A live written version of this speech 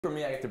For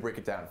me, I get to break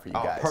it down for you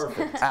Oh, guys.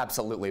 perfect.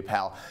 Absolutely,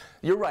 pal.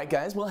 You're right,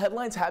 guys. Well,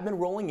 headlines have been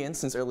rolling in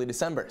since early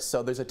December,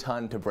 so there's a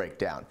ton to break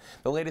down.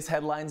 The latest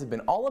headlines have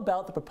been all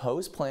about the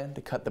proposed plan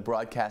to cut the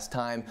broadcast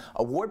time,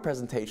 award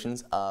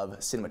presentations of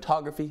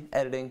cinematography,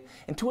 editing,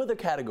 and 2 other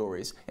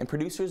categories, and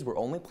producers were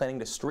only planning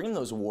to stream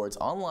those awards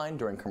online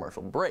during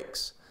commercial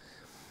breaks.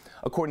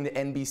 According to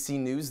NBC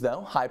News,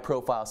 though,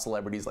 high-profile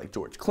celebrities like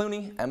George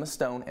Clooney, Emma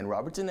Stone, and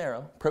Robert De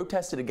Niro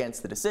protested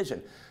against the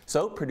decision,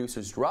 so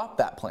producers dropped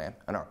that plan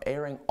and are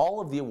airing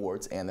all of the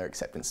awards and their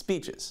acceptance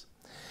speeches.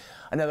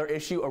 Another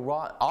issue,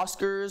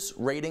 Oscars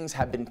ratings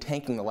have been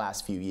tanking the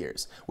last few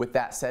years. With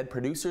that said,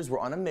 producers were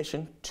on a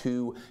mission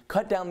to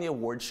cut down the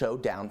award show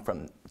down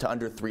to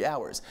under 3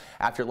 hours.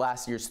 After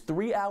last year's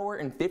 3-hour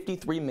and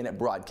 53-minute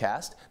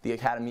broadcast, the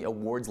Academy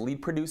Awards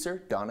lead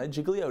producer, Donna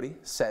Gigliotti,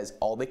 says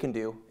all they can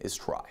do is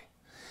try.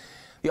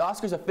 The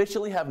Oscars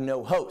officially have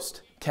no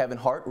host. Kevin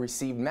Hart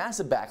received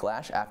massive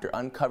backlash after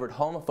uncovered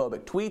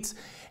homophobic tweets,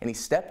 and he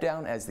stepped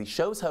down as the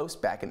show's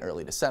host back in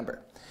early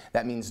December.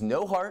 That means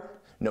no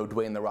Hart, no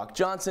Dwayne "The Rock"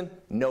 Johnson,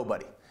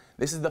 nobody.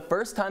 This is the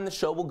first time the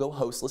show will go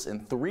hostless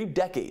in 3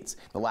 decades.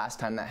 The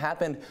last time that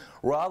happened,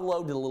 Rob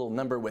Lowe did a little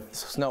number with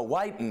Snow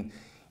White, and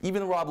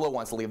even Rob Lowe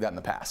wants to leave that in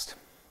the past.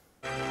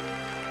 Oh,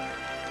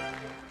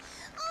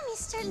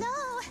 Mr.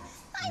 Lowe,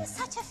 I'm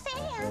such a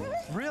fan.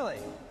 Really?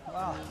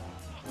 Wow.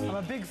 I'm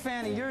a big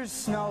fan of yours,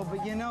 Snow,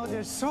 but you know,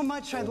 there's so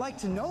much I'd like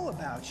to know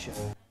about you.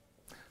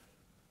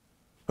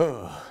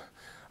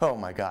 Oh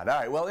my God. All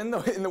right, well, in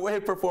the way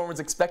of performers,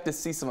 expect to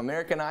see some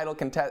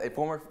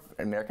former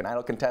American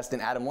Idol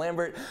contestant Adam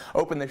Lambert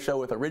open the show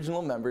with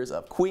original members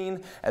of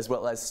Queen, as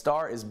well as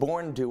Star is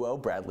Born duo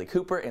Bradley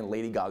Cooper and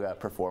Lady Gaga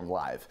perform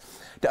live.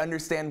 To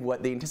understand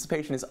what the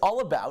anticipation is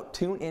all about,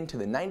 tune in to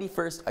the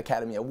 91st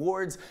Academy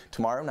Awards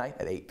tomorrow night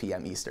at 8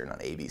 p.m. Eastern on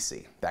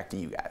ABC. Back to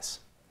you guys.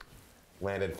 Landon,